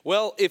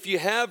Well, if you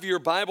have your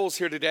Bibles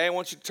here today, I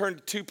want you to turn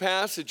to two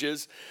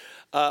passages,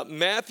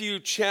 Matthew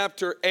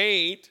chapter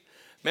 8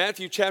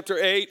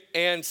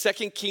 and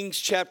 2 Kings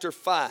chapter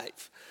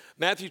 5.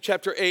 Matthew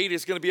chapter 8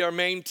 is going to be our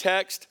main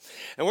text,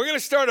 and we're going to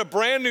start a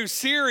brand new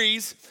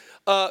series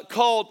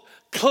called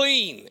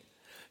Clean.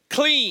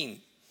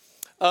 Clean.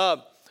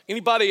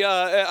 Anybody?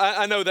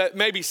 I know that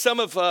maybe some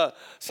of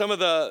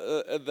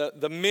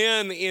the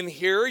men in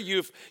here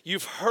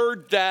you've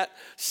heard that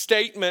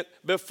statement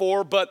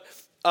before, but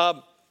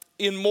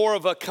in more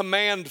of a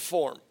command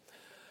form.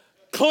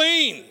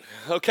 Clean,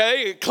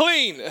 okay?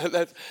 Clean.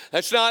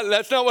 That's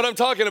not what I'm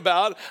talking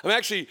about. I'm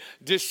actually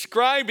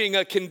describing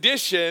a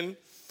condition,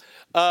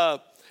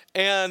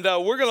 and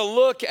we're going to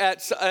look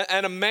at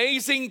an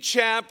amazing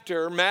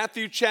chapter,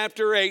 Matthew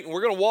chapter 8, and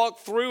we're going to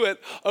walk through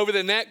it over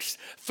the next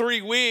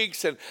 3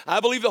 weeks, and I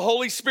believe the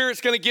Holy Spirit's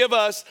going to give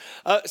us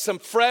some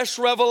fresh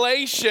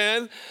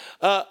revelation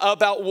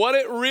about what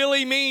it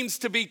really means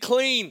to be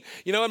clean.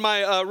 You know, in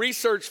my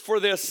research for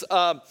this,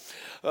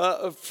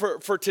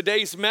 for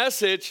today's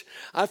message,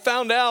 I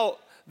found out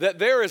that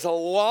there is a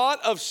lot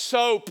of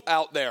soap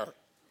out there.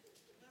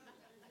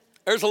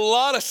 There's a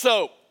lot of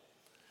soap.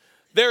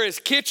 There is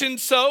kitchen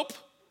soap,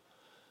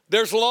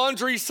 there's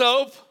laundry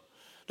soap,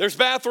 there's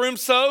bathroom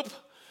soap,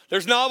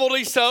 there's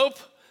novelty soap,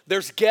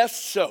 there's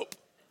guest soap.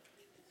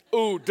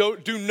 Ooh,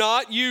 do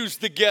not use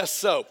the guest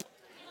soap.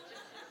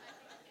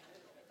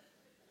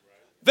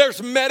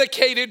 There's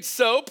medicated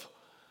soap,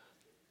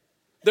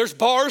 there's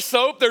bar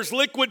soap, there's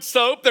liquid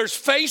soap, there's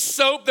face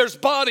soap, there's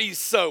body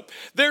soap,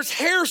 there's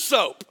hair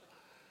soap,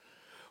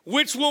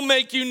 which will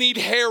make you need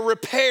hair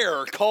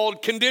repair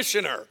called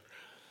conditioner.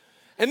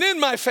 And then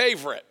my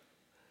favorite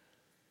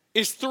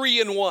is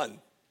 3-in-1.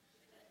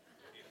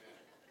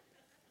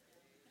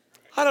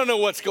 I don't know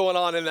what's going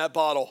on in that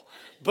bottle,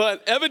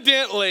 but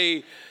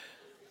evidently,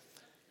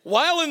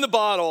 while in the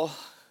bottle,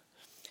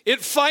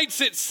 it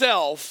fights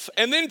itself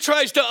and then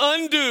tries to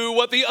undo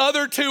what the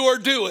other two are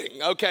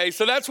doing. Okay,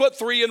 so that's what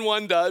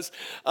 3-in-1 does.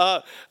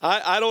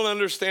 I don't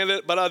understand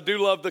it, but I do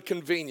love the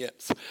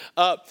convenience.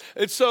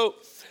 And so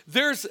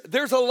there's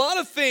a lot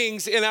of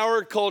things in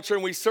our culture,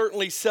 and we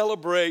certainly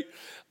celebrate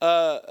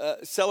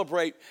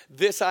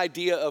this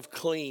idea of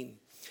clean.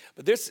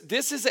 But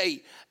this is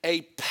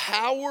a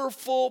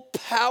powerful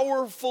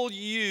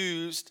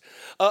used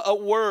a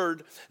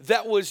word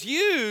that was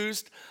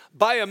used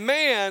by a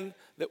man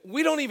that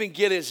we don't even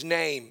get his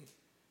name.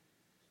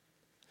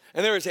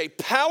 And there is a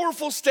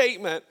powerful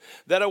statement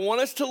that I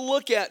want us to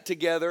look at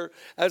together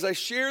as I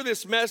share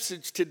this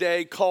message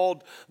today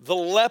called the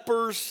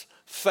leper's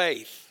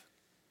faith.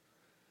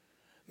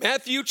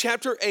 Matthew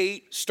chapter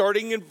 8,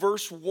 starting in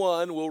verse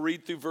 1, we'll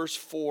read through verse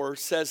 4,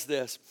 says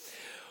this.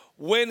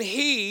 When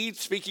he,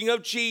 speaking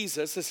of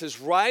Jesus, this is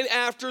right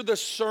after the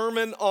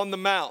Sermon on the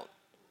Mount,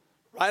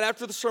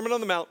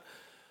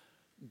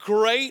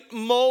 great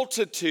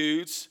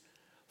multitudes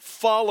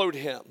followed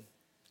him.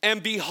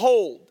 And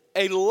behold,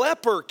 a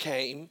leper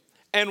came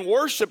and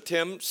worshiped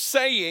him,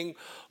 saying,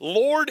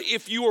 Lord,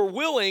 if you are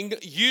willing,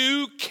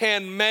 you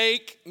can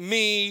make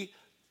me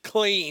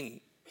clean.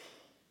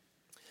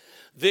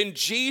 Then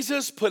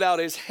Jesus put out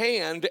his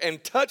hand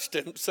and touched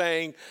him,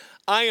 saying,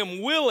 I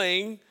am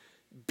willing,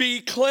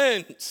 be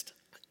cleansed.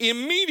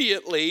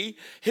 Immediately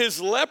his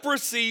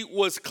leprosy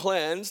was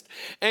cleansed,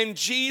 and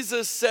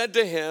Jesus said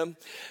to him,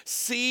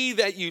 see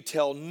that you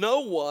tell no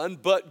one,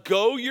 but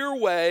go your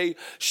way,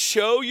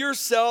 show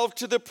yourself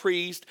to the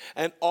priest,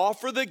 and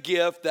offer the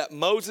gift that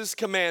Moses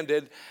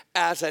commanded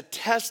as a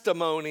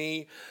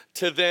testimony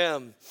to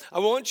them. I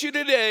want you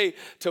today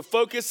to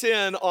focus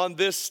in on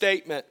this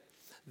statement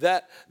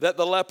that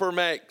the leper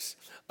makes.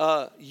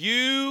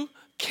 You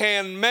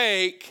can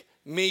make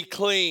me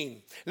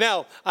clean.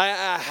 Now,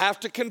 I have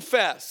to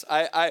confess,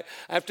 I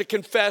have to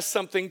confess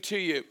something to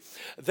you,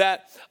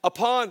 that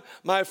upon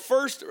my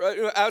first,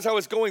 as I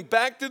was going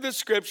back through the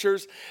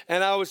scriptures,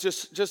 and I was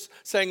just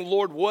saying,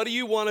 Lord, what do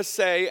you want to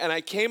say? And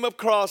I came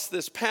across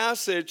this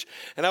passage,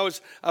 and I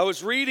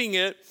was reading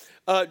it,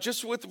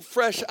 just with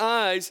fresh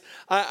eyes.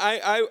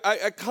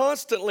 I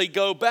constantly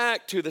go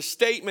back to the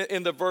statement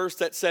in the verse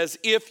that says,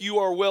 if you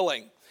are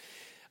willing.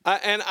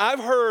 And I've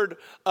heard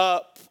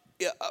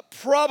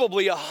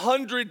probably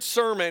 100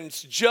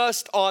 sermons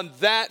just on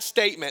that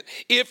statement,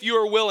 if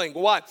you're willing.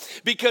 Why?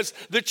 Because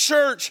the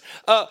church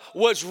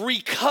was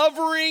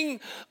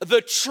recovering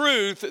the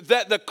truth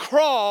that the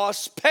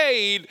cross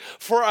paid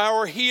for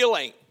our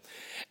healing,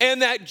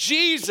 and that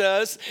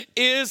Jesus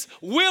is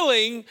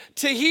willing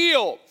to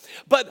heal.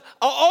 But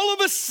all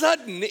of a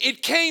sudden,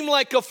 it came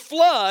like a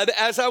flood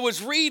as I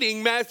was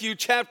reading Matthew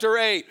chapter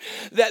 8,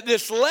 that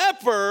this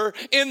leper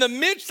in the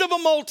midst of a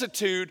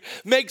multitude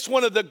makes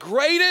one of the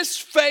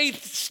greatest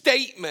faith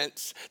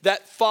statements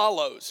that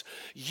follows.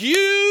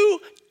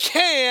 You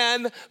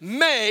can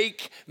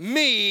make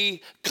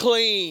me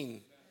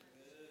clean.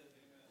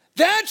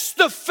 That's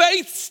the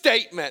faith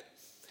statement.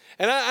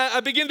 And I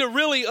begin to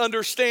really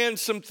understand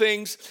some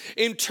things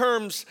in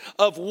terms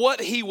of what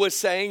he was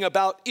saying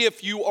about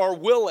if you are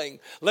willing.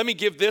 Let me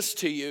give this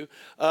to you,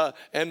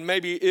 and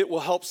maybe it will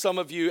help some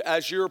of you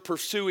as you're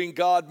pursuing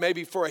God,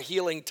 maybe for a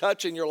healing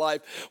touch in your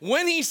life.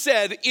 When he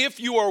said, if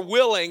you are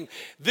willing,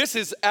 this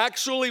is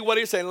actually what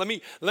he's saying.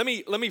 Let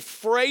me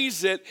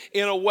phrase it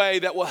in a way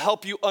that will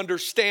help you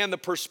understand the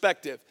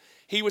perspective.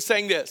 He was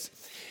saying this: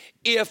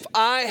 if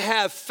I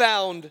have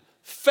found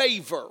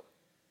favor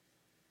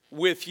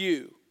with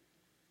you,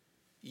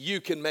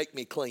 you can make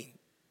me clean.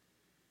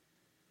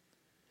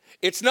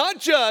 It's not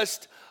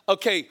just,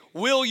 okay,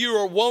 will you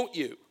or won't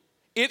you?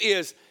 It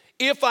is,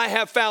 if I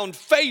have found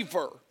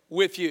favor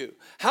with you.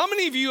 How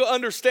many of you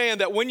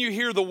understand that when you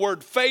hear the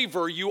word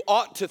favor, you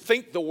ought to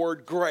think the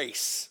word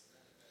grace?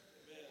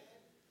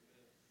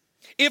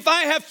 If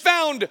I have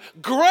found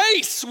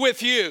grace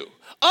with you,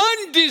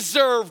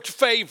 undeserved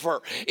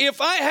favor, if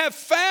I have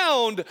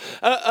found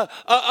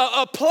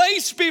a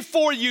place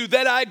before you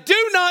that I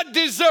do not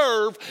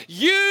deserve,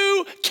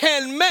 you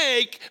can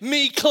make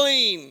me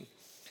clean.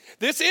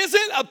 This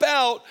isn't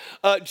about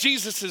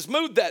Jesus'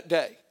 mood that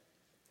day.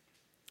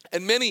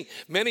 And many,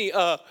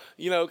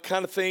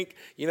 kind of think,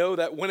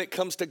 that when it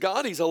comes to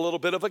God, he's a little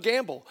bit of a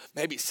gamble.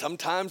 Maybe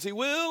sometimes he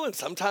will and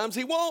sometimes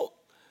he won't.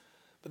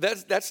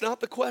 But that's not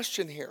the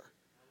question here.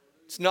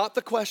 It's not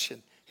the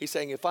question. He's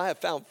saying, if I have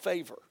found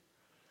favor,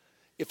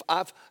 if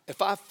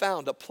I've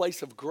found a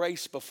place of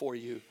grace before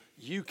you,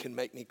 you can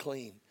make me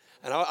clean.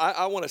 And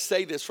I want to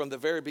say this from the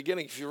very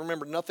beginning. If you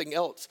remember nothing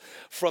else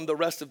from the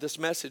rest of this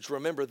message,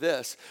 remember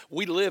this.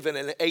 We live in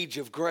an age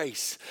of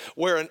grace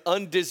where an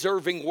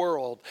undeserving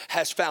world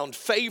has found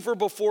favor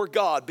before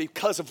God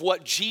because of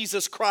what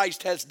Jesus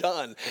Christ has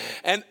done.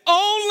 And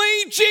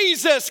only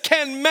Jesus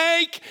can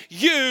make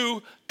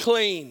you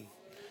clean.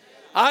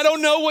 I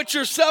don't know what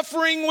you're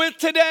suffering with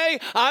today.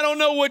 I don't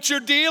know what you're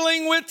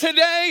dealing with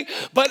today,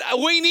 but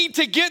we need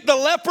to get the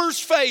leper's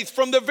faith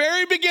from the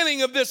very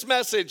beginning of this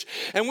message,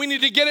 and we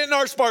need to get it in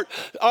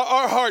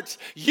our hearts.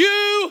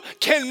 You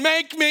can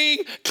make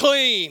me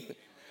clean.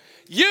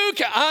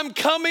 I'm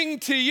coming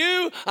to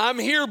you. I'm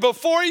here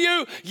before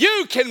you.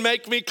 You can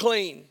make me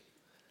clean.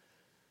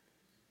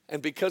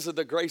 And because of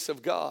the grace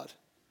of God,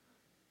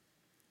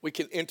 we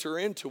can enter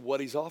into what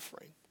he's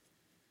offering.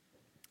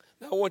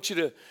 Now, I want you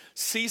to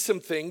see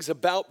some things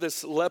about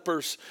this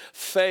leper's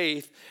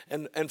faith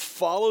and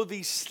follow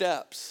these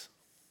steps.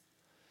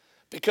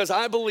 Because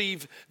I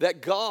believe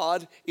that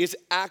God is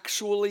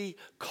actually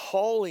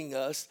calling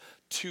us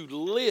to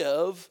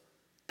live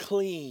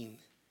clean.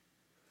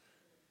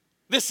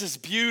 This is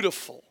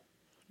beautiful.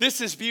 This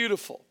is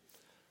beautiful.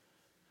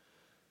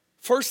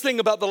 First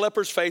thing about the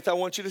leper's faith I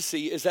want you to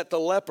see is that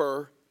the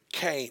leper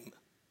came.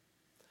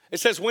 It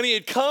says, when he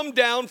had come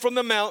down from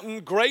the mountain,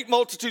 great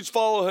multitudes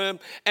followed him,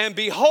 and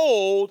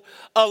behold,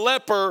 a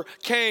leper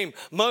came.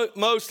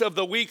 Most of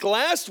the week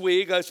last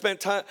week, I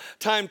spent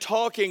time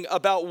talking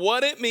about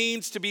what it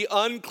means to be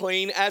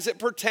unclean as it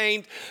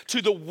pertained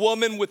to the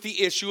woman with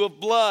the issue of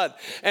blood.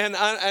 And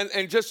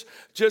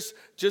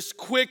just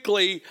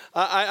quickly,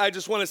 I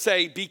just want to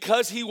say,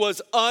 because he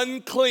was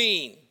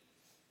unclean,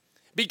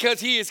 because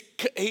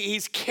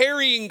he's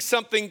carrying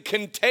something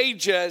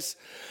contagious,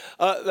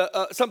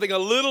 something a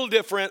little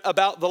different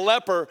about the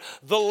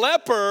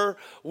leper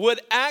would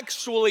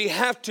actually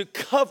have to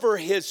cover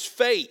his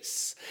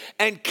face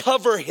and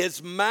cover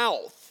his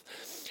mouth.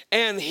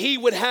 And he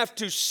would have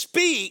to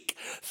speak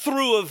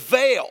through a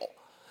veil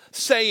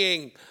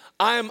saying,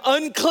 I am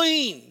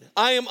unclean.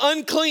 I am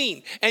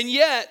unclean. And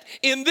yet,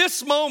 in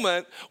this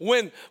moment,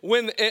 when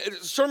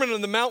Sermon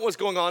on the Mount was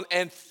going on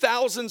and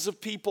thousands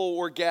of people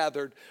were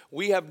gathered,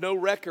 we have no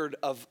record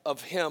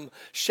of him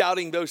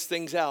shouting those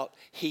things out.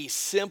 He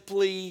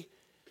simply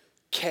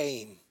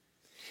came.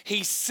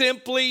 He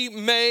simply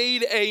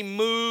made a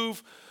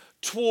move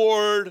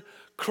toward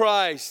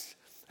Christ.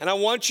 And I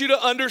want you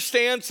to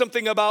understand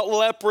something about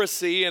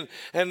leprosy, and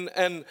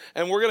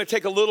we're going to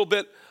take a little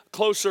bit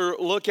closer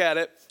look at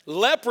it.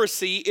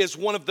 Leprosy is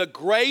one of the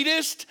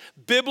greatest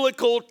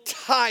biblical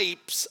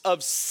types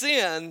of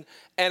sin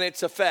and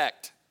its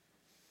effect.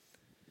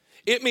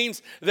 It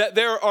means that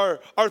there are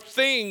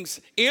things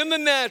in the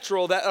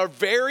natural that are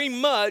very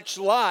much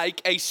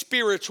like a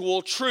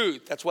spiritual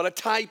truth. That's what a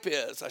type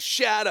is, a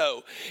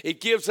shadow.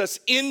 It gives us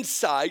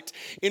insight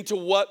into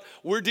what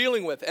we're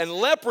dealing with. And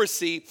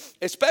leprosy,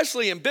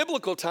 especially in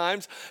biblical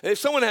times, if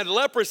someone had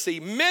leprosy,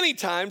 many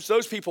times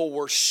those people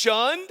were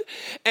shunned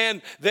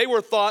and they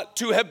were thought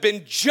to have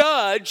been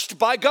judged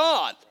by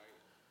God.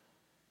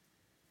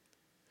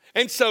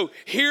 And so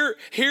here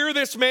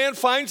this man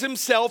finds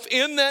himself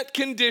in that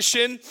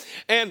condition,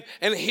 and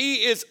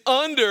he is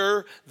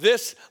under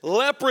this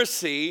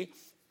leprosy.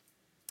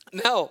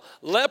 Now,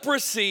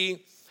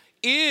 leprosy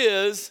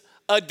is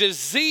a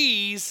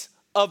disease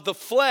of the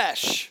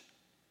flesh,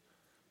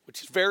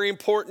 which is very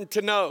important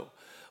to know.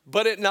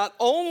 But it not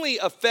only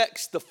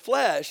affects the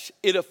flesh,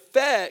 it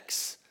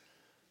affects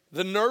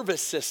the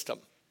nervous system.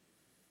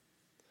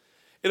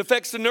 It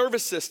affects the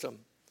nervous system.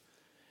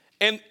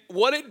 And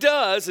what it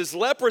does is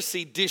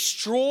leprosy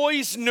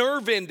destroys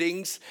nerve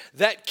endings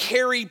that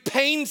carry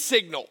pain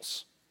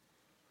signals.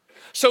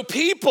 So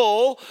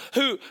people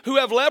who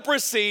have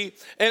leprosy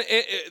and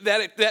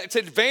that's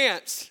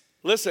advanced,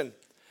 listen,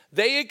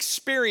 they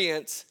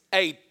experience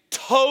a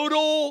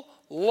total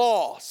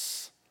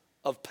loss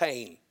of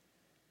pain.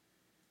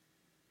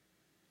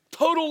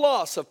 Total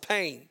loss of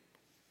pain.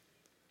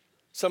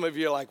 Some of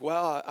you are like,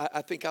 well,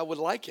 I think I would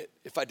like it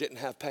if I didn't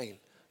have pain.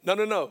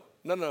 No.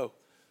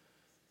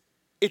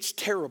 It's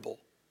terrible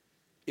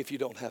if you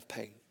don't have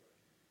pain.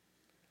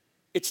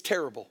 It's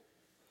terrible.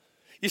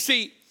 You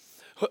see,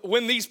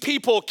 when these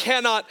people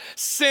cannot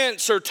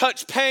sense or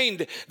touch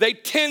pain, they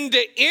tend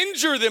to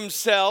injure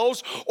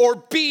themselves or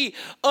be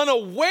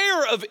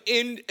unaware of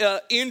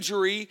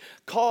injury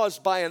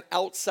caused by an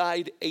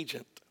outside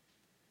agent.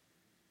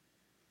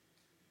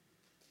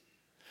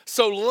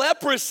 So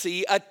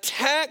leprosy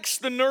attacks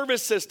the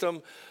nervous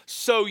system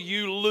so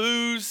you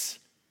lose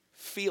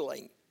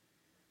feeling.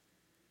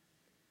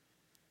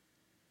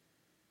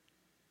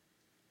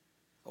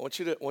 I want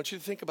you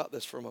to think about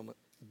this for a moment.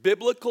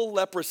 Biblical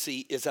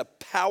leprosy is a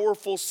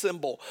powerful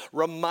symbol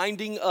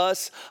reminding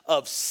us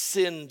of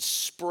sin's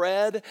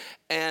spread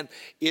and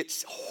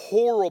its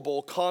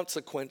horrible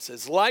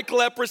consequences. Like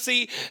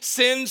leprosy,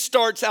 sin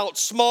starts out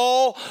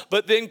small,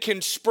 but then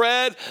can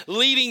spread,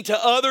 leading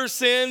to other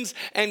sins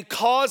and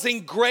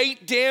causing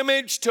great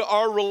damage to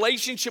our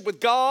relationship with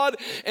God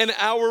and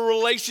our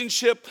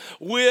relationship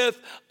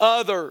with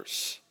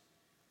others.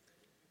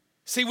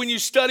 See, when you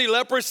study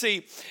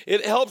leprosy,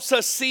 it helps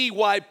us see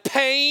why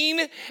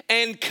pain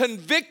and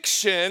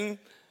conviction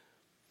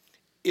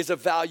is a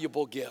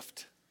valuable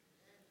gift.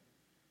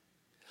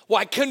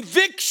 Why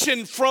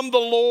conviction from the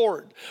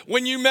Lord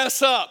when you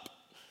mess up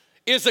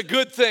is a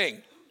good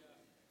thing.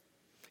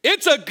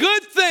 It's a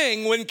good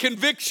thing when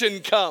conviction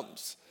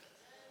comes.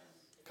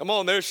 Come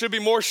on, there should be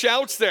more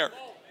shouts there.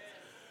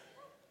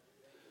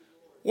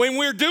 When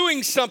we're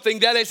doing something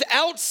that is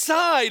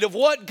outside of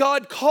what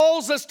God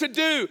calls us to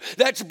do,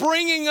 that's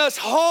bringing us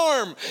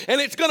harm,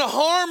 and it's going to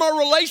harm our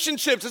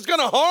relationships, it's going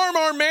to harm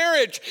our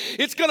marriage,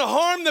 it's going to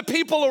harm the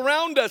people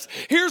around us.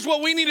 Here's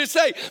what we need to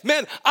say.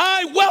 Man,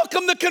 I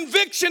welcome the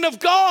conviction of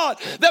God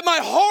that my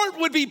heart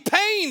would be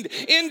pained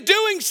in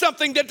doing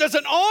something that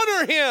doesn't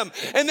honor Him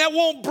and that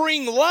won't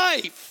bring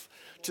life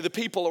to the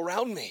people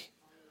around me.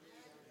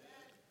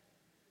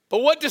 But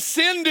what does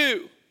sin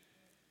do?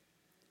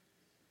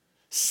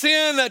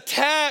 Sin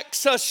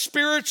attacks us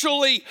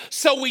spiritually,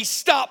 so we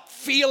stop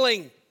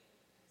feeling.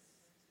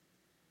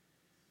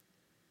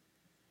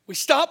 We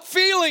stop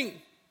feeling.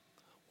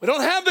 We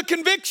don't have the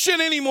conviction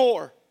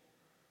anymore.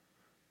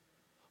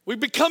 We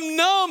become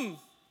numb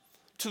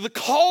to the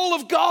call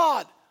of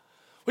God.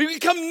 We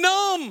become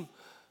numb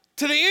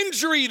to the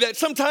injury that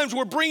sometimes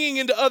we're bringing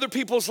into other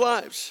people's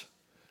lives.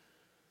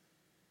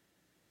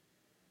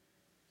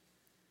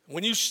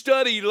 When you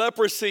study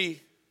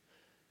leprosy,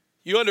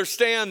 you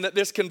understand that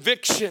this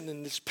conviction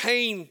and this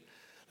pain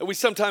that we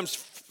sometimes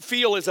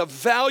feel is a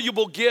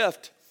valuable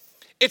gift.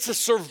 It's a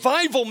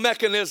survival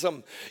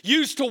mechanism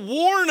used to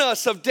warn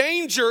us of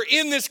danger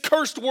in this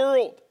cursed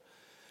world.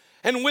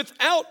 And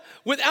without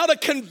a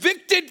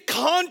convicted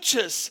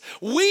conscience,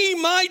 we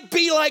might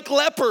be like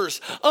lepers,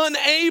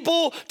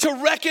 unable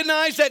to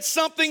recognize that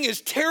something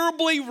is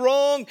terribly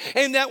wrong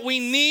and that we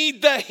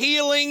need the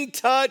healing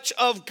touch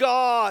of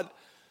God.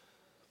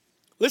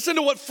 Listen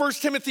to what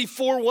 1 Timothy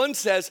 4:1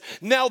 says.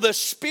 Now the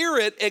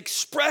Spirit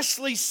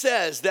expressly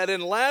says that in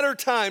latter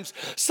times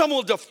some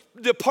will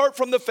depart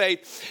from the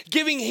faith,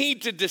 giving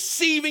heed to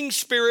deceiving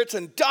spirits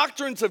and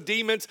doctrines of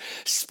demons,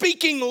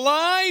 speaking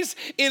lies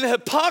in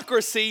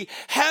hypocrisy,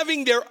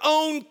 having their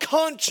own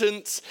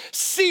conscience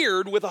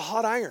seared with a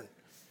hot iron.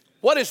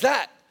 What is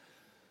that?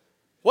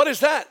 What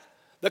is that?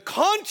 The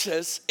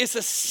conscience is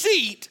a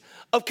seat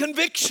of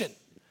conviction.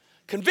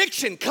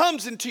 Conviction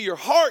comes into your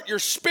heart, your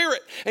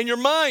spirit, and your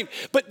mind.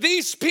 But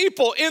these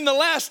people in the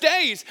last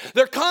days,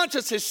 their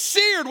conscience is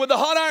seared with a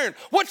hot iron.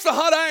 What's the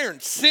hot iron?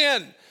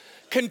 Sin.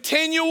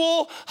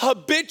 Continual,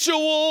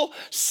 habitual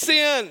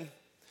sin.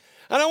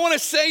 And I want to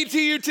say to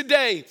you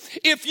today,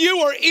 if you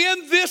are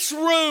in this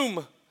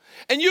room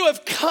and you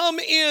have come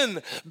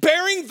in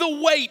bearing the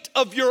weight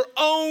of your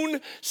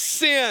own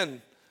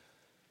sin,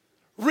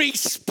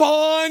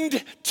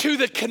 respond to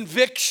the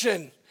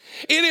conviction.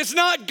 It is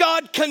not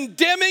God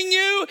condemning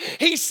you.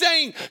 He's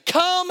saying,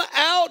 come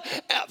out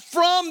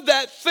from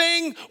that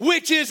thing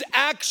which is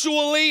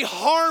actually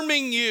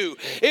harming you.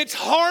 It's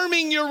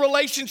harming your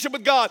relationship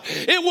with God.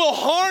 It will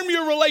harm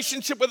your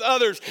relationship with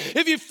others.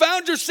 If you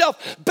found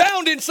yourself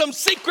bound in some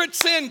secret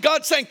sin,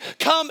 God's saying,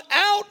 come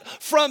out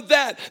from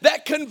that.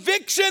 That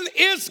conviction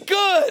is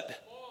good.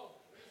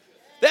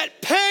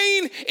 That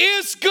pain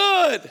is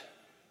good.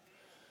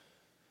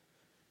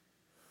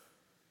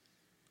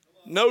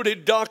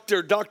 Noted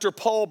doctor, Dr.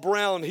 Paul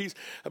Brand, he's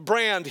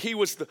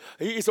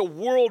a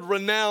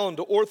world-renowned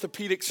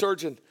orthopedic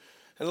surgeon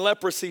and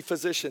leprosy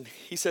physician.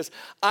 He says,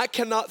 I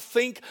cannot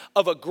think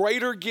of a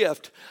greater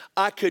gift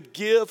I could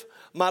give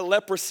my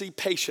leprosy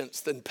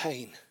patients than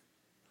pain.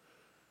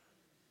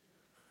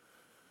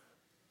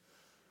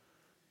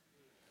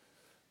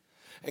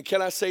 And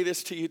can I say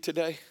this to you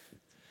today?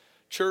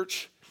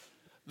 Church,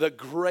 the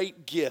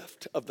great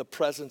gift of the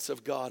presence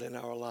of God in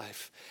our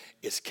life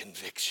is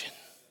conviction.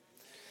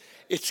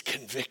 It's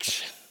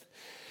conviction.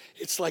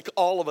 It's like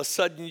all of a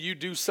sudden you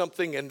do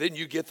something and then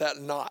you get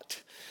that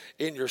knot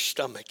in your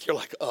stomach. You're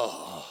like,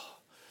 oh,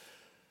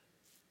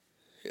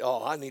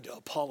 I need to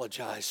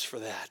apologize for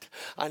that.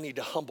 I need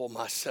to humble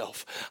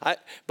myself.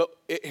 But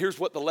here's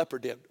what the leper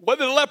did. What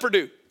did the leper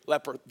do?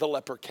 The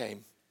leper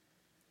came.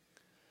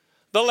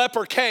 The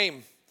leper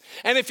came.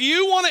 And if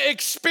you want to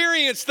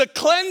experience the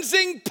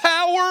cleansing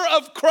power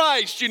of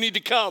Christ, you need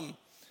to come.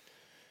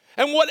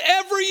 And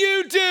whatever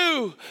you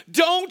do,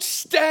 don't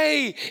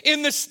stay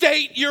in the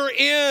state you're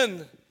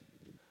in.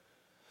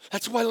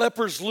 That's why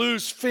lepers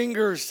lose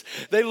fingers.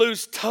 They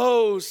lose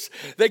toes.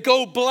 They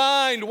go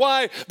blind.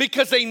 Why?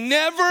 Because they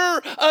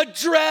never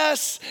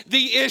address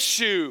the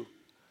issue.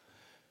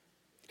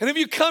 And if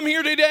you come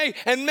here today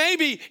and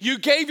maybe you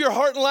gave your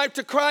heart and life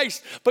to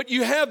Christ, but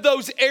you have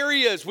those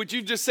areas which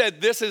you just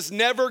said, this is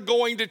never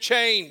going to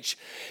change.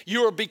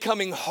 You are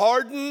becoming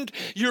hardened.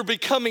 You're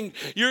becoming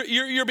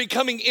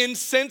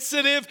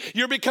insensitive.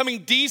 You're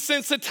becoming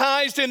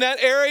desensitized in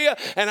that area.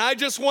 And I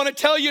just want to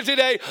tell you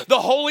today,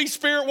 the Holy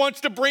Spirit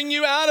wants to bring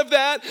you out of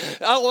that.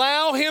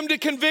 Allow Him to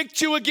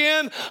convict you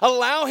again.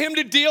 Allow Him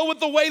to deal with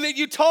the way that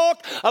you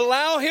talk.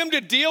 Allow Him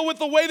to deal with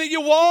the way that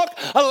you walk.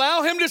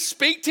 Allow Him to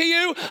speak to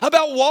you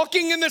about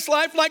walking in this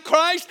life like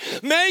Christ.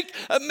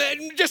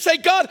 Just say,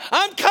 God,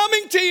 I'm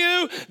coming to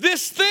you.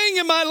 This thing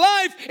in my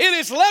life, it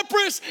is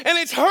leprous and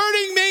it's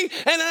hurting me.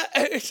 And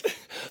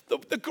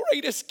the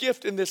greatest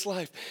gift in this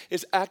life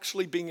is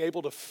actually being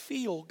able to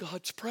feel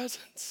God's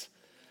presence.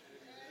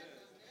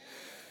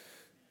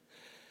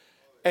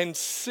 And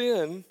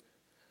sin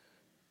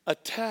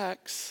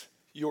attacks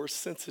your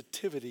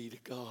sensitivity to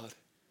God.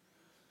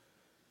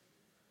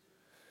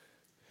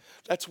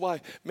 That's why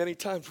many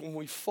times when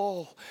we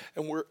fall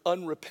and we're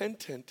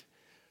unrepentant,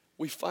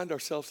 we find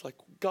ourselves like,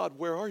 God,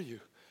 where are you?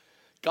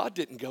 God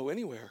didn't go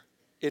anywhere.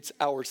 It's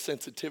our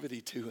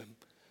sensitivity to Him.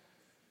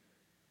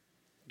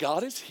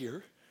 God is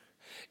here.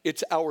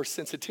 It's our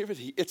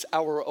sensitivity. It's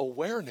our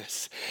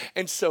awareness.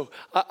 And so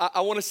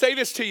I want to say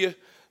this to you.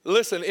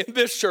 Listen, in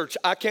this church,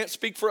 I can't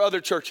speak for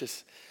other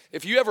churches.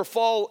 If you ever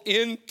fall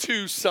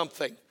into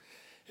something,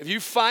 if you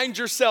find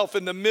yourself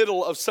in the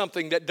middle of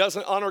something that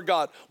doesn't honor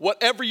God,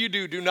 whatever you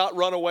do, do not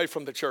run away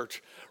from the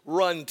church.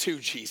 Run to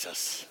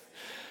Jesus.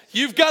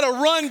 You've got to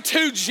run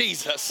to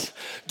Jesus.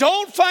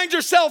 Don't find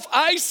yourself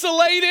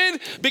isolated,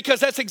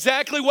 because that's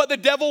exactly what the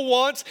devil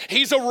wants.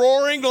 He's a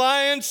roaring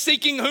lion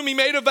seeking whom he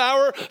may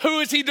devour. Who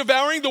is he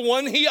devouring? The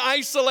one he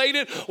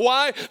isolated.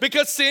 Why?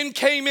 Because sin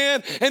came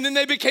in and then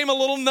they became a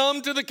little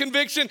numb to the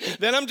conviction.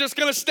 Then I'm just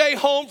going to stay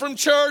home from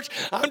church.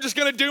 I'm just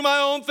going to do my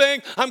own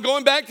thing. I'm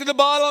going back to the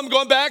bottle. I'm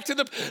going back to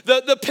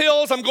the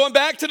pills. I'm going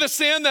back to the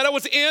sin that I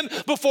was in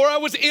before I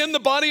was in the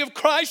body of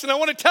Christ. And I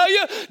want to tell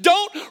you,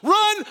 don't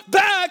run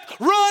back.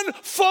 Run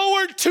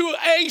forward to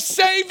a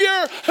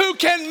Savior who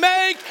can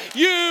make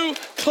you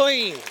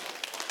clean.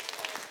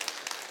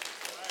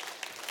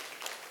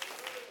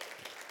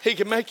 He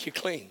can make you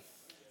clean.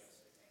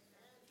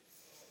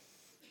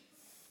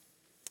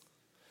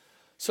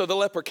 So the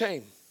leper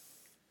came.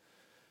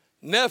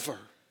 Never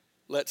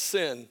let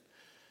sin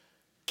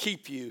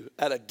keep you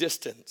at a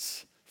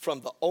distance from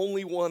the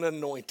only one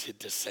anointed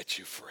to set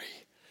you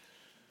free.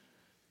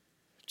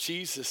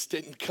 Jesus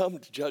didn't come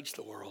to judge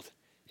the world.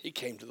 He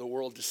came to the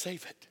world to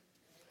save it.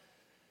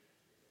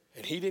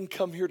 And He didn't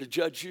come here to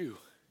judge you.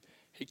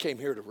 He came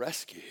here to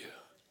rescue you.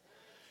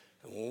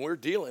 And when we're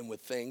dealing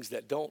with things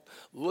that don't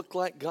look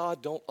like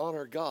God, don't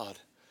honor God,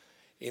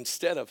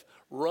 instead of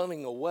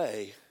running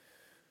away,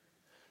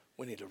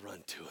 we need to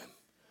run to Him.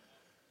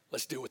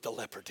 Let's do what the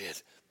leper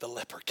did. The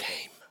leper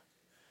came.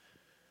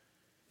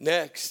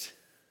 Next,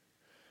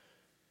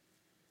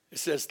 it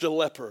says the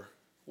leper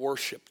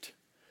worshiped.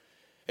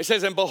 It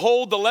says, and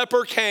behold, the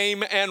leper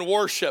came and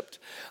worshiped.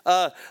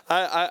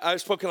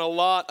 I've spoken a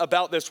lot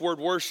about this word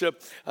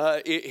worship.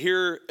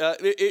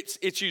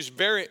 It's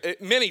used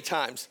many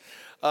times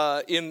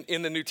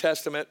in the New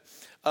Testament.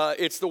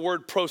 It's the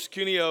word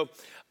proskuneo.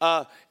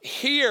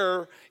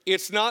 Here,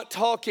 it's not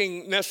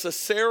talking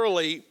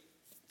necessarily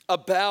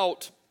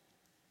about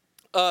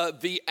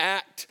the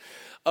act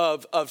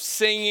of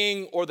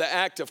singing or the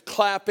act of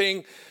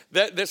clapping.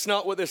 That's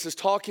not what this is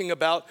talking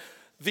about.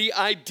 The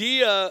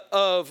idea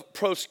of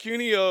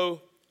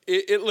proskuneo,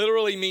 it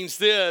literally means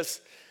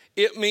this.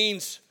 It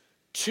means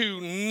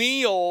to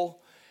kneel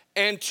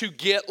and to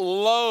get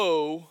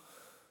low,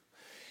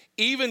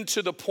 even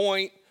to the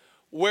point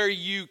where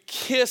you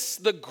kiss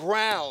the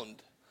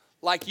ground,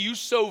 like you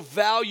so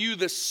value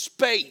the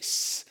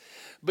space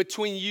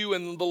between you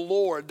and the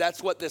Lord.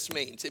 That's what this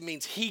means. It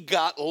means he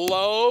got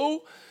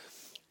low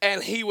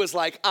and he was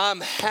like, I'm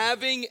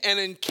having an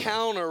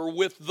encounter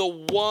with the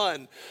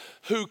one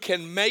who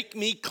can make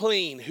me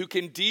clean, who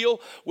can deal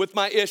with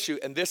my issue.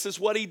 And this is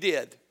what he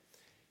did.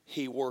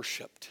 He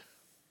worshiped.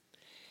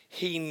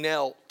 He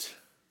knelt.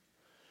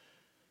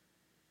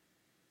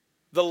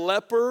 The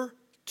leper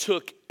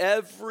took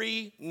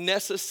every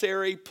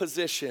necessary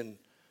position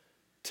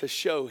to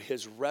show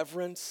his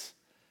reverence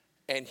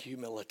and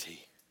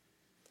humility.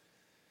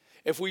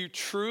 If we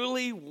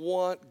truly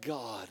want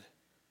God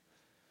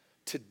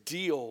to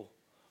deal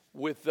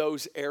with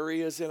those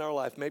areas in our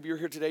life, maybe you're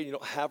here today and you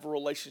don't have a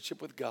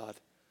relationship with God,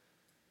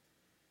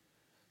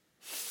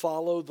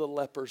 follow the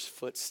leper's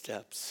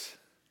footsteps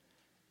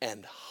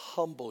and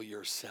humble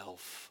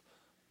yourself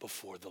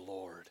before the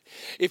Lord.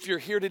 If you're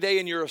here today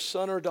and you're a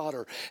son or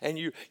daughter and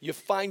you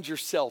find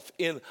yourself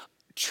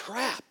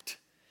trapped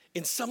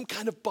in some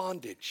kind of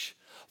bondage,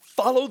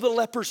 follow the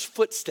leper's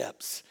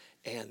footsteps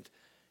and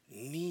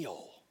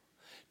kneel.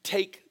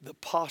 Take the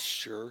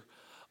posture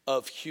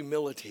of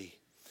humility.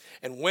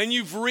 And when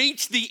you've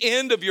reached the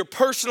end of your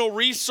personal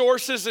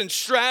resources and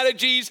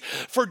strategies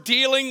for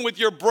dealing with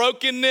your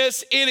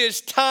brokenness, it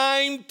is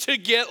time to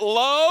get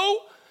low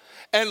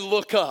and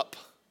look up.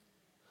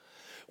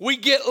 We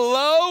get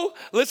low.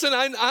 Listen,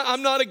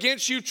 I'm not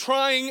against you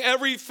trying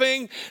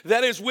everything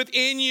that is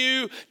within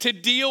you to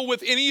deal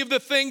with any of the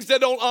things that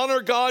don't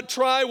honor God.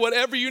 Try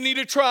whatever you need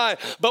to try.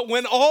 But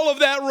when all of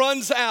that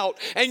runs out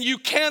and you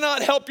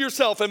cannot help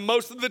yourself, and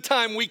most of the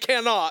time we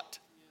cannot,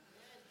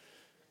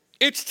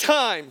 it's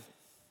time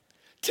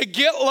to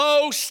get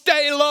low,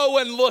 stay low,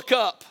 and look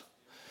up.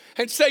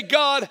 And say,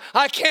 God,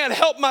 I can't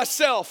help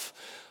myself,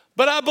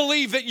 but I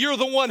believe that you're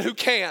the one who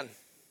can.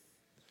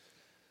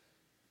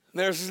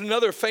 There's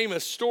another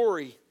famous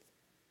story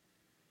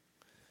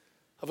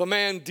of a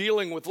man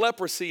dealing with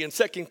leprosy in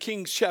 2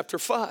 Kings chapter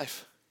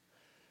 5.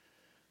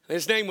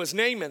 His name was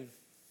Naaman.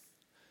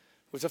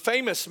 He was a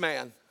famous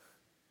man.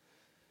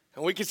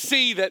 And we could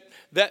see that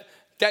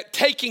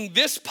taking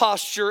this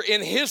posture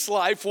in his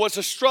life was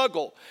a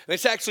struggle. And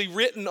it's actually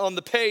written on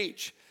the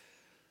page.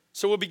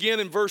 So we'll begin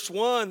in verse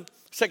 1.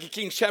 2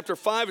 Kings chapter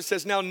 5, it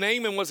says, Now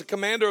Naaman was a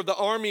commander of the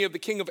army of the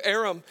king of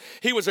Aram.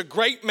 He was a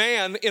great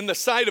man in the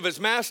sight of his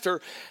master,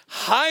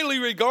 highly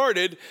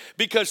regarded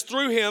because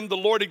through him the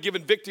Lord had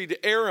given victory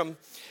to Aram.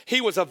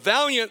 He was a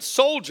valiant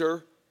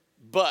soldier,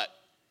 but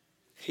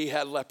he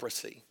had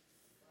leprosy.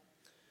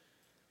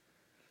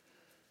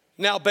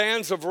 Now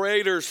bands of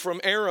raiders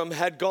from Aram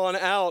had gone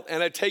out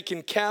and had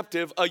taken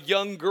captive a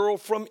young girl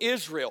from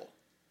Israel.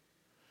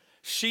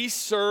 She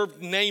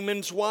served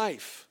Naaman's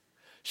wife.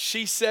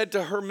 She said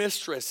to her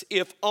mistress,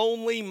 If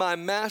only my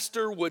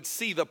master would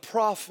see the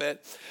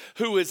prophet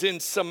who is in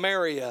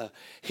Samaria,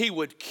 he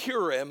would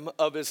cure him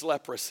of his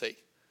leprosy.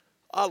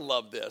 I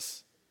love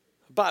this.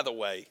 By the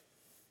way,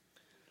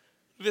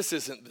 this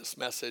isn't this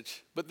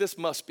message, but this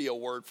must be a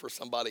word for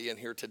somebody in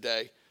here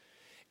today.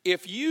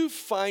 If you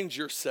find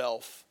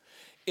yourself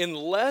in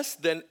less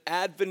than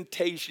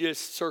advantageous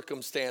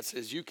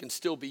circumstances, you can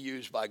still be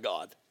used by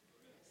God.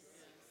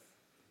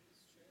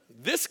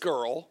 This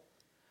girl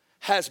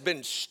has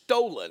been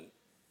stolen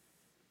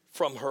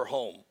from her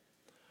home,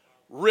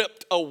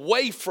 ripped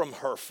away from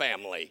her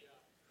family,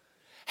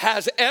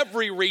 has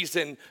every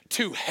reason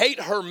to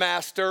hate her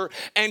master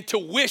and to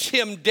wish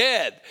him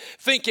dead,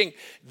 thinking,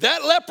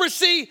 that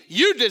leprosy,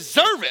 you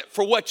deserve it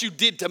for what you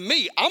did to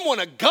me. I'm one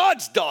of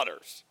God's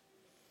daughters.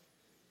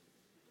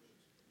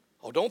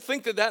 Oh, don't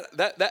think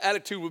that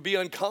attitude would be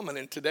uncommon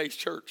in today's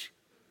church.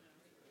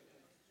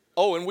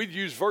 Oh, and we'd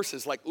use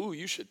verses like, ooh,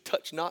 you should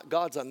touch not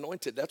God's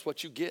anointed. That's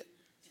what you get.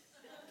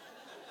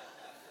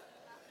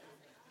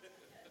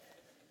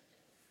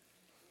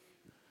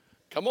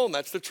 Come on,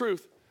 that's the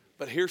truth.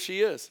 But here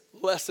she is,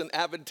 less than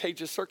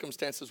advantageous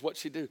circumstances. What'd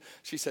she do?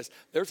 She says,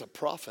 there's a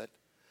prophet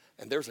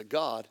and there's a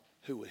God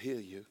who will heal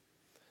you.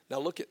 Now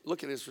look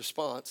at his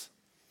response.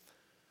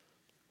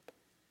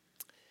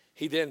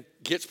 He then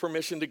gets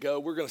permission to go.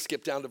 We're going to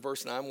skip down to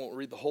verse 9. I won't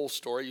read the whole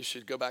story. You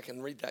should go back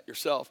and read that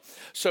yourself.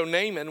 So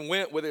Naaman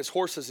went with his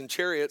horses and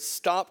chariots,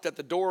 stopped at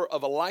the door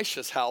of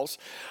Elisha's house.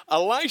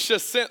 Elisha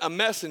sent a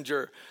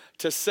messenger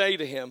to say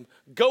to him,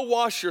 Go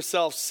wash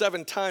yourself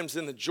 7 times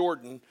in the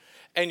Jordan,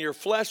 and your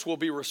flesh will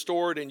be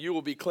restored and you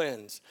will be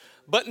cleansed.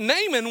 But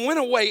Naaman went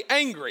away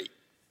angry.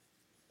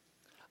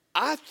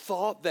 I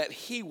thought that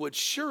he would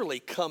surely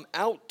come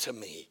out to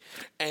me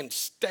and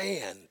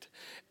stand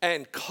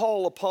and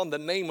call upon the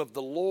name of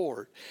the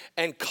Lord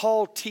and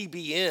call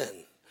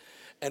TBN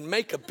and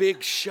make a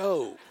big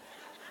show.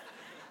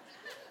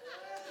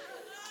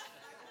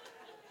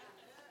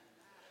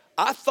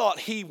 I thought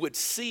he would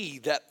see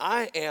that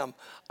I am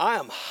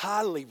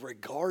highly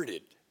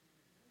regarded.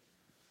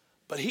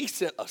 But he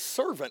sent a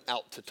servant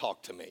out to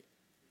talk to me.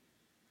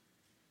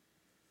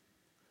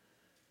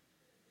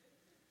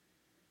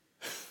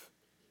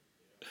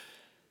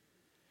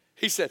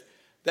 He said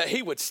that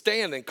he would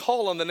stand and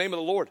call on the name of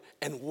the Lord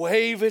and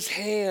wave his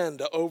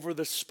hand over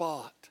the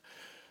spot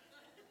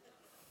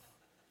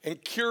and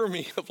cure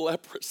me of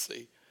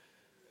leprosy.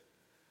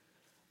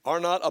 Are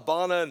not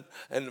Abana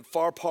and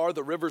Pharpar,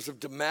 the rivers of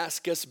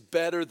Damascus,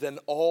 better than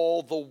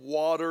all the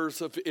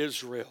waters of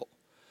Israel?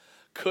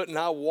 Couldn't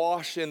I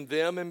wash in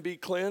them and be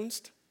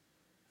cleansed?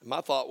 And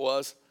my thought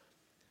was,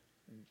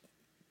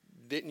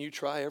 didn't you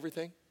try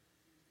everything?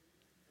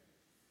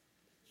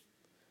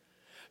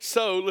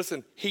 So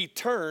listen, he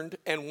turned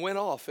and went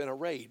off in a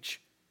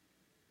rage.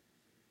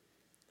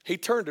 He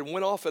turned and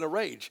went off in a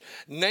rage.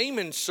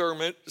 Naaman's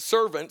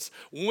servants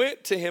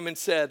went to him and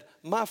said,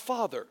 "My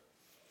father,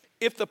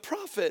 if the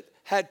prophet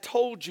had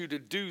told you to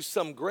do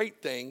some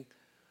great thing,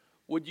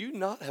 would you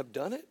not have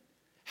done it?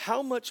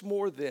 How much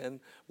more then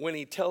when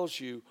he tells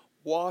you,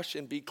 wash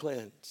and be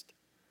cleansed?"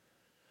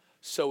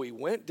 So he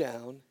went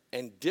down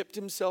and dipped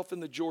himself in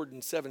the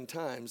Jordan 7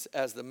 times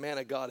as the man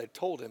of God had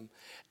told him,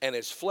 and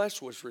his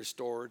flesh was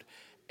restored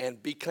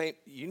and became,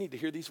 you need to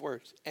hear these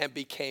words, and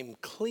became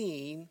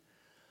clean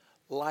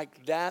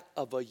like that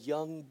of a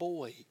young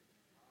boy.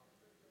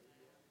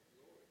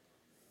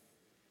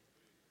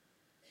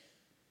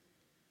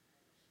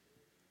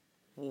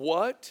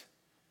 What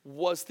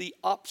was the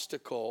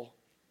obstacle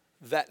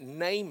that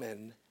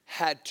Naaman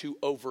had to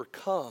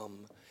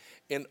overcome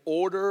in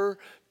order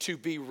to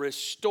be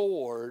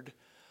restored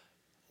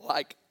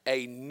like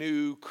a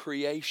new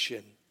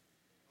creation?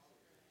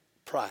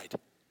 Pride.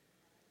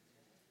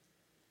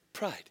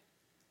 Pride.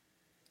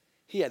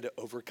 He had to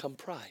overcome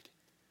pride.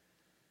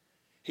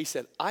 He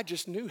said, I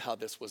just knew how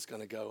this was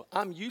going to go.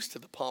 I'm used to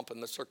the pomp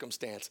and the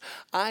circumstance.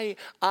 I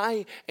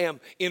am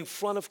in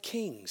front of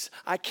kings.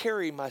 I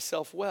carry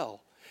myself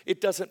well. It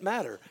doesn't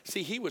matter.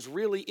 See, he was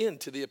really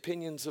into the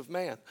opinions of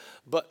man.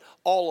 But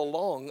all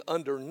along,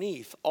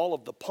 underneath all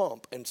of the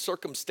pomp and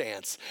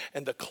circumstance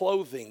and the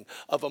clothing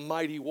of a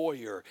mighty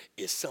warrior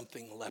is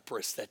something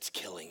leprous that's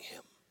killing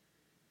him.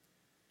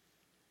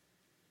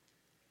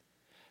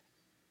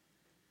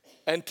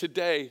 And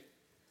today,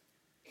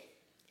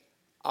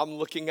 I'm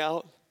looking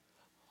out.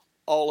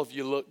 All of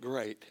you look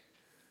great.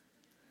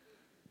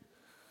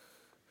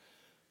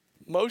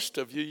 Most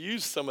of you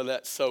use some of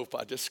that soap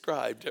I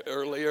described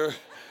earlier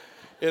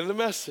in the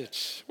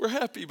message. We're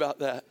happy about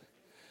that.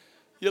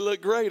 You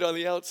look great on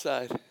the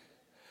outside,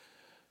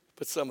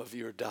 but some of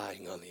you are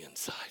dying on the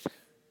inside.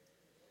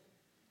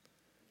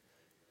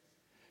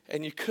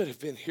 And you could have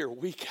been here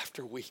week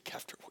after week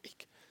after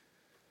week.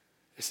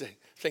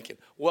 Thinking,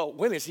 well,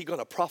 when is he going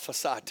to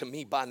prophesy to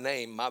me by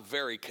name my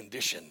very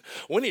condition?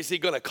 When is he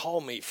going to call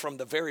me from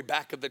the very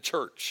back of the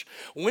church?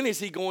 When is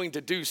he going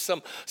to do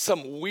some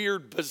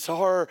weird,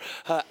 bizarre,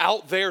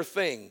 out there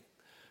thing?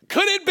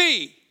 Could it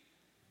be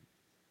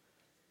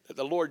that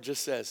the Lord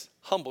just says,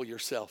 humble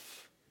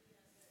yourself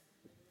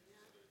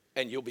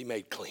and you'll be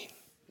made clean?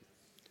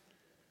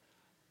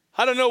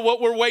 I don't know what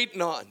we're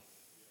waiting on.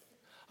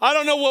 I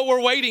don't know what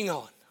we're waiting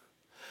on.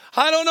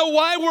 I don't know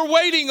why we're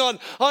waiting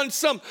on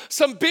some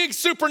big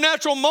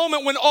supernatural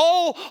moment when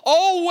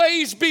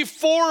always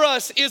before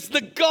us is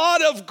the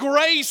God of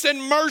grace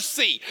and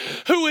mercy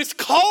who is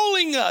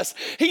calling us.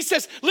 He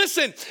says,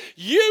 listen,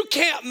 you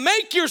can't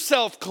make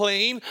yourself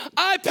clean.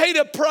 I paid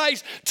a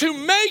price to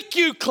make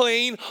you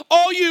clean.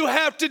 All you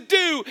have to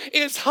do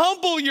is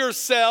humble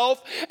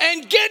yourself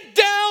and get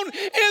down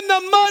in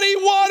the muddy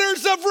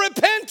waters of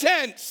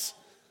repentance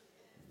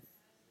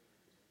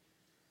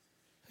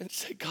and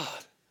say, God,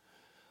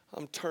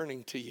 I'm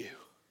turning to you.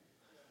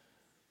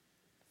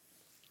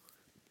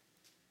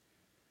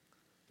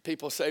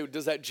 People say,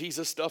 does that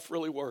Jesus stuff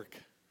really work?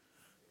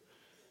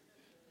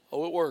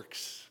 Oh, it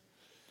works.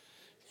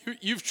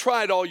 You've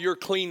tried all your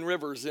clean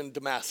rivers in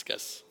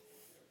Damascus.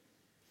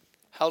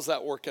 How's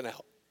that working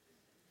out?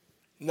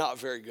 Not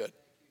very good.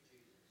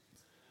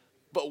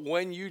 But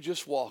when you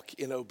just walk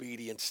in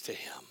obedience to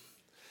him,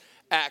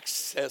 Acts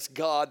says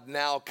God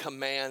now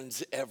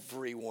commands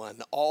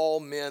everyone,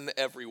 all men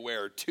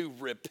everywhere, to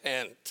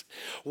repent.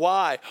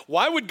 Why?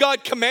 Why would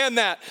God command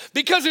that?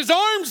 Because his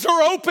arms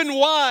are open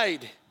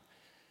wide.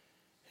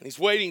 And he's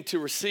waiting to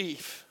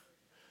receive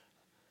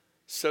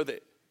so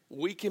that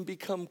we can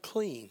become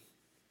clean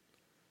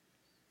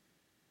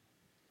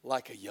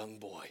like a young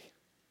boy.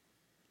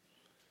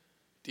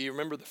 Do you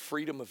remember the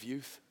freedom of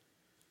youth?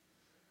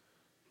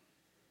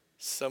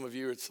 Some of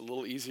you, it's a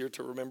little easier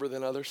to remember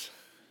than others.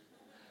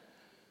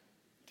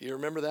 Do you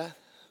remember that?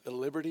 The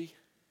liberty?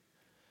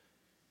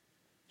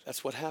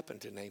 That's what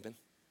happened to Naaman.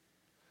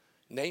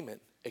 Naaman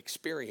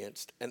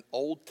experienced an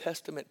Old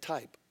Testament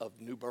type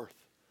of new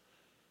birth.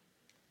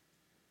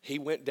 He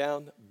went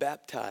down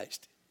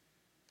baptized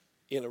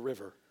in a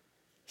river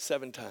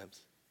 7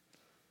 times.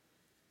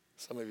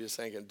 Some of you are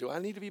thinking, do I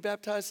need to be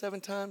baptized 7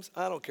 times?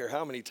 I don't care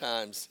how many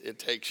times it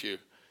takes you.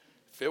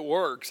 If it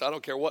works, I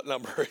don't care what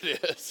number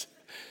it is.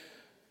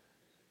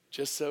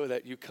 Just so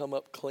that you come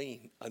up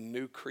clean, a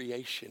new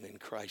creation in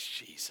Christ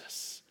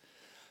Jesus.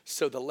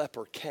 So the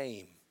leper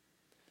came.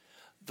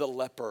 The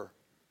leper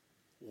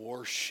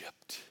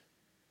worshiped,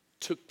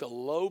 took the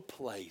low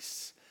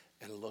place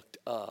and looked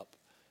up.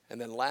 And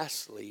then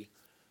lastly,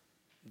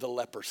 the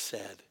leper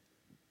said,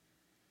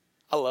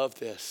 I love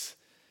this.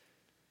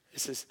 It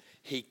says,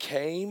 he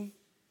came,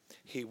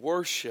 he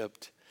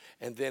worshiped,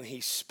 and then he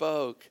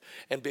spoke,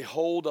 and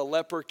behold, a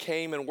leper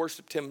came and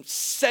worshiped him,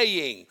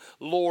 saying,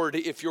 Lord,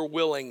 if you're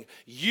willing,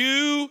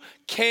 you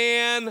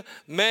can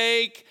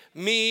make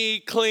me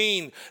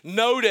clean.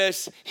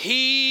 Notice,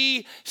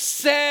 he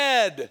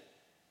said.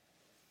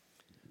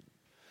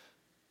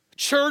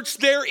 Church,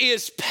 there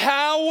is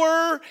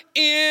power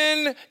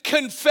in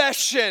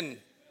confession.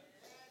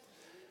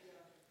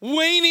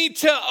 We need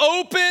to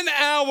open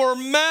our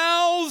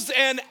mouths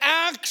and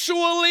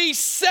actually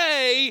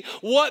say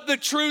what the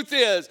truth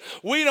is.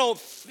 We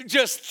don't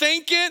just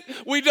think it.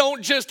 We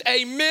don't just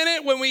amen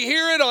it when we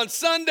hear it on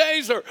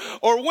Sundays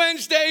or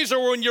Wednesdays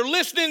or when you're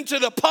listening to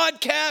the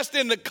podcast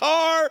in the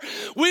car.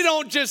 We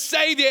don't just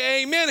say the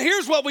amen.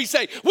 Here's what we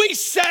say. We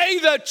say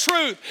the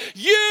truth.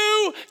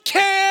 You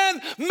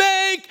can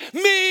make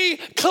me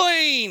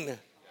clean.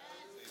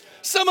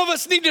 Some of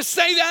us need to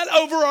say that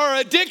over our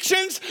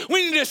addictions.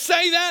 We need to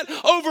say that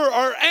over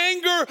our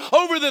anger,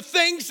 over the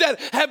things that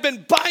have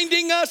been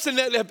binding us and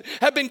that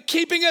have been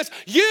keeping us.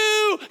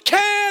 You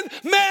can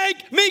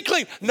make me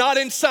clean. Not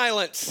in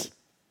silence,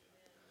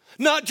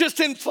 not just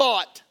in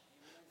thought,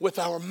 with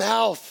our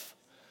mouth.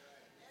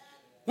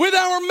 With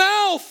our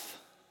mouth.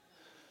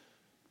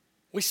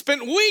 We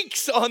spent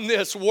weeks on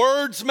this.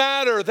 Words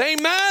matter. They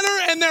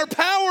matter and they're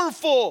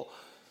powerful.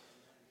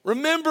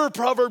 Remember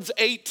Proverbs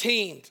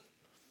 18.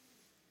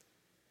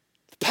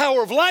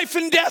 Power of life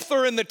and death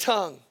are in the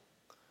tongue.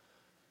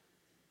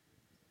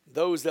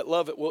 Those that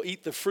love it will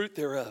eat the fruit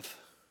thereof.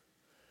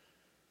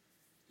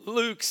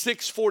 Luke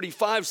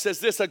 6:45 says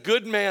this, a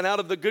good man out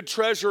of the good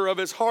treasure of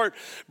his heart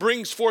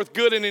brings forth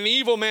good, and an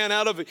evil man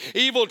out of the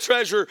evil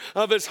treasure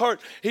of his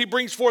heart, he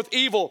brings forth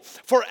evil.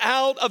 For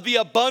out of the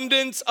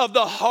abundance of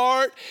the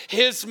heart,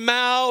 his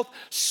mouth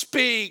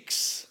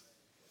speaks.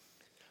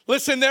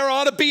 Listen, there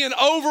ought to be an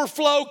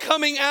overflow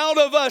coming out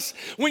of us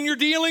when you're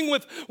dealing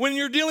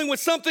with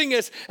something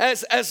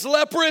as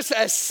leprous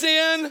as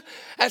sin,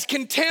 as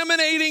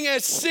contaminating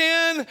as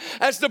sin,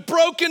 as the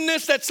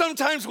brokenness that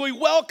sometimes we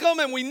welcome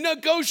and we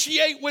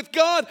negotiate with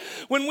God.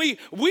 When we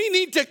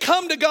need to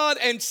come to God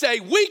and say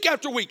week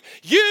after week,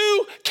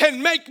 you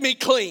can make me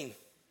clean.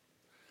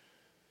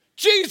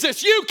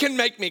 Jesus, you can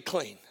make me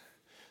clean.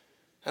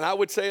 And I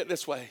would say it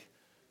this way,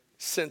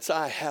 since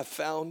I have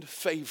found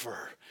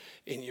favor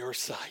in your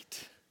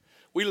sight.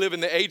 We live in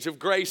the age of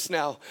grace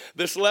now.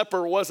 This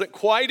leper wasn't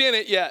quite in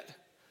it yet.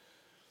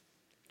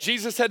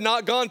 Jesus had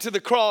not gone to the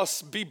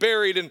cross, be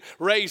buried and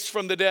raised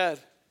from the dead.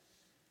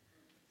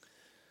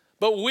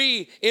 But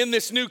we, in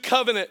this new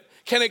covenant,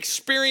 can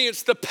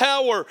experience the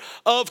power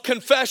of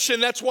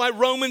confession. That's why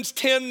Romans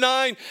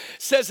 10:9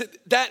 says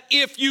that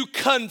if you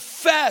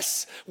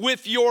confess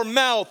with your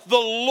mouth the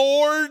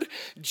Lord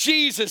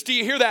Jesus, do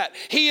you hear that?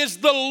 He is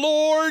the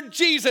Lord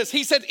Jesus.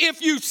 He said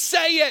if you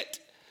say it,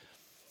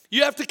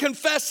 you have to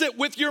confess it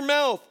with your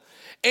mouth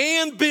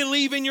and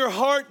believe in your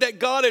heart that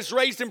God has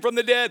raised him from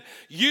the dead.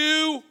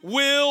 You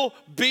will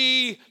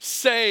be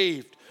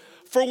saved.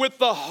 For with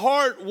the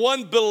heart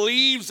one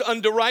believes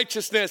unto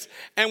righteousness,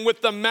 and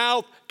with the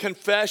mouth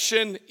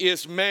confession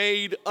is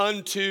made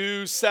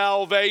unto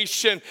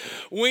salvation.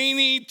 We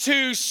need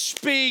to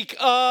speak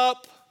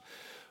up.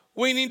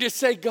 We need to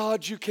say,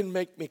 God, you can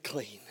make me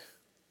clean.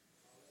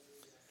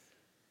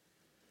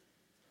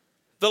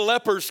 The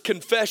leper's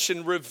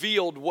confession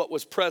revealed what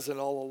was present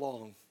all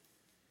along.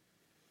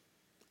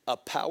 A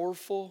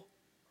powerful,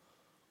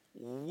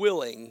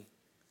 willing,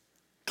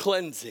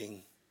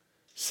 cleansing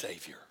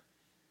Savior.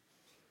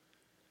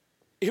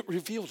 It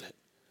revealed it.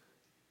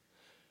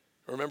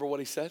 Remember what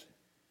he said?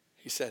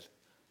 He said,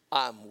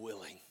 I'm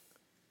willing.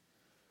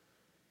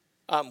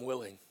 I'm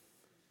willing.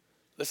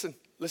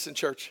 Listen,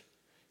 church.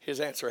 His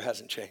answer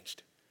hasn't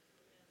changed.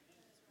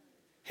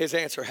 His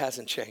answer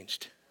hasn't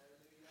changed.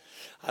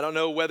 I don't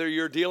know whether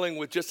you're dealing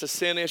with just a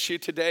sin issue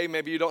today.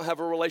 Maybe you don't have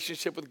a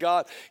relationship with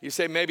God. You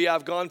say, maybe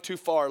I've gone too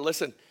far.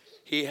 Listen,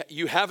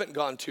 you haven't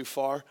gone too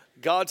far.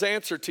 God's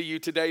answer to you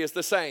today is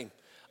the same.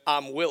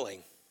 I'm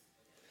willing.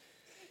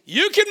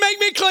 You can make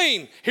me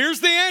clean. Here's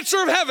the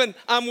answer of heaven.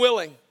 I'm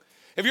willing.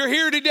 If you're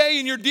here today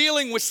and you're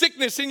dealing with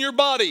sickness in your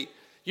body,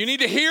 you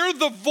need to hear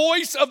the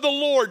voice of the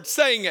Lord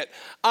saying it.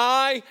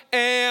 I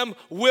am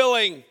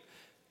willing.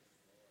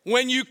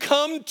 When you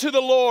come to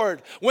the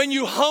Lord, when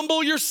you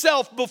humble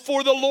yourself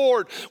before the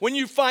Lord, when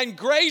you find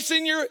grace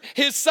in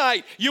his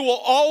sight, you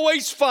will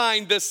always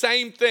find the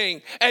same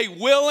thing, a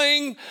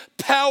willing,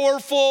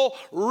 powerful,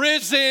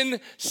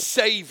 risen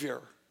Savior.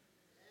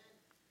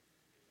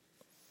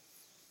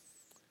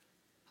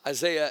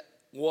 Isaiah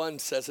 1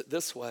 says it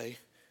this way,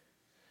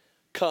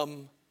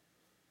 come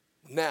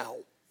now.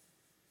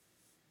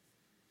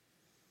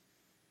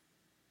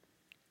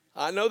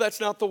 I know that's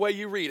not the way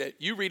you read it.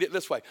 You read it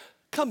this way,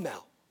 come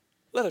now.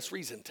 Let us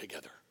reason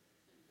together.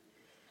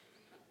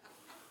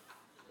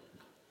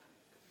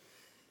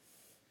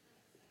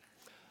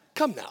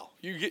 Come now.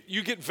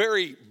 You get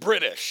very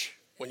British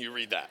when you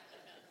read that.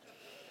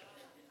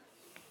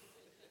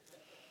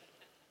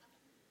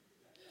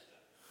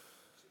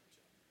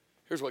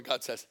 Here's what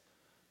God says.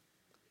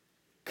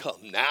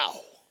 Come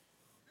now.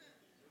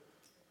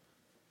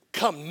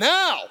 Come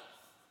now.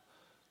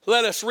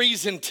 Let us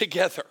reason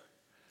together,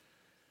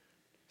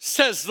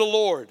 says the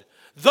Lord.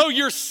 Though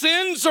your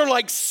sins are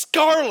like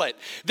scarlet,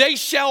 they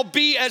shall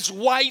be as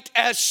white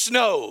as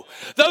snow.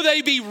 Though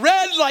they be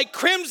red like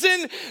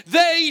crimson,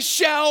 they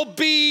shall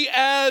be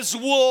as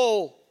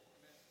wool.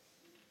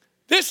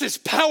 This is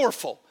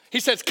powerful. He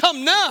says,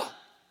 come now.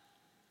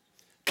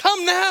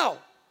 Come now.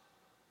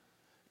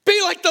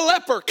 Be like the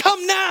leper.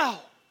 Come now.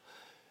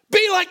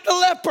 Be like the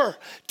leper.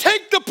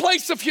 Take the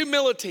place of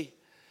humility.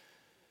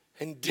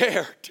 And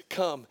dare to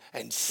come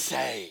and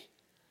say,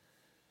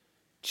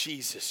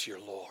 Jesus, your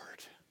Lord.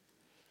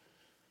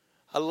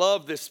 I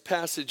love this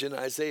passage in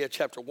Isaiah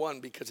chapter 1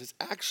 because it's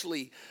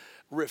actually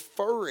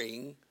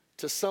referring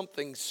to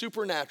something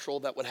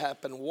supernatural that would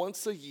happen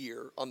once a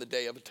year on the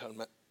Day of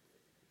Atonement.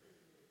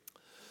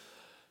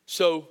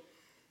 So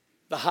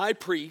the high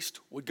priest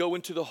would go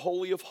into the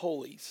Holy of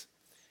Holies.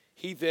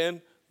 He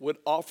then would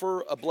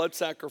offer a blood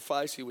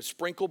sacrifice. He would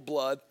sprinkle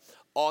blood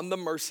on the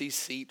mercy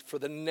seat for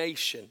the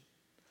nation.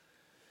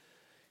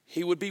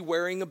 He would be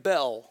wearing a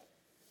bell,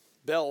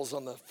 bells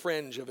on the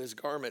fringe of his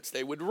garments.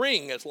 They would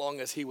ring as long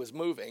as he was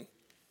moving.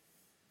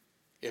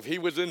 If he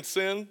was in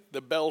sin,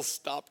 the bells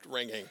stopped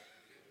ringing.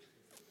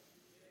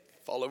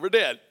 Fall over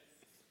dead.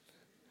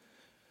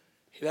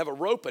 He'd have a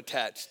rope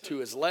attached to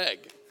his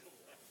leg.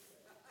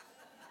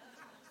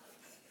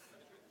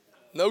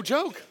 No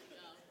joke.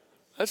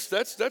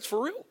 That's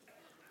for real.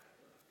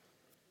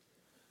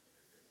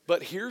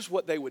 But here's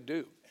what they would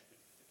do.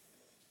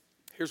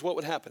 Here's what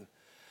would happen.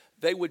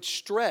 They would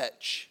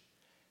stretch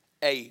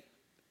a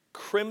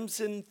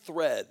crimson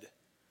thread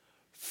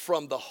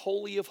from the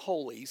Holy of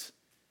Holies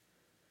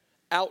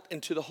out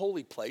into the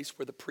holy place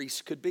where the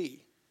priest could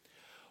be.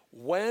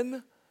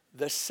 When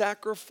the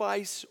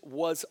sacrifice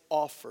was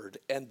offered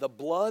and the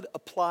blood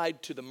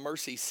applied to the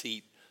mercy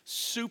seat,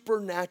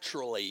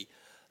 supernaturally,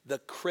 the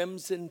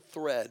crimson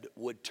thread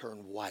would turn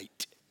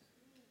white.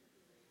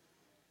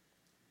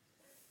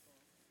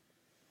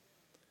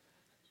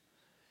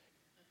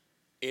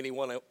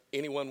 Anyone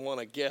want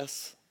to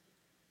guess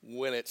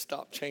when it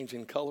stopped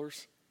changing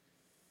colors?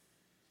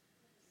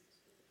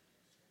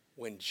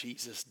 When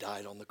Jesus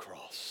died on the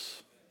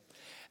cross.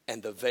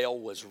 And the veil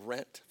was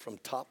rent from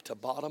top to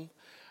bottom.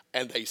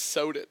 And they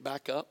sewed it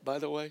back up, by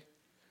the way.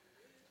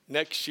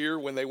 Next year,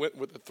 when they went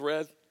with the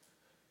thread,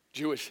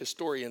 Jewish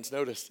historians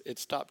noticed it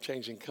stopped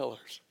changing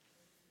colors.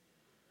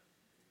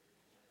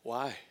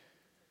 Why?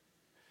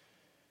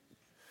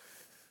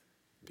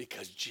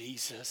 Because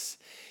Jesus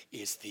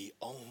is the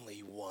only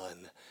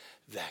one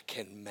that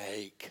can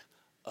make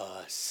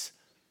us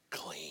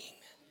clean.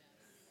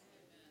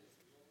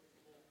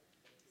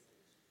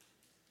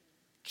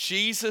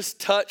 Jesus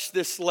touched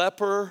this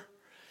leper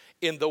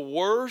in the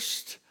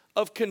worst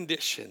of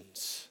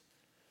conditions.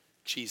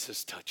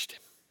 Jesus touched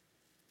him.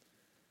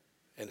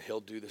 And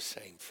he'll do the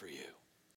same for you.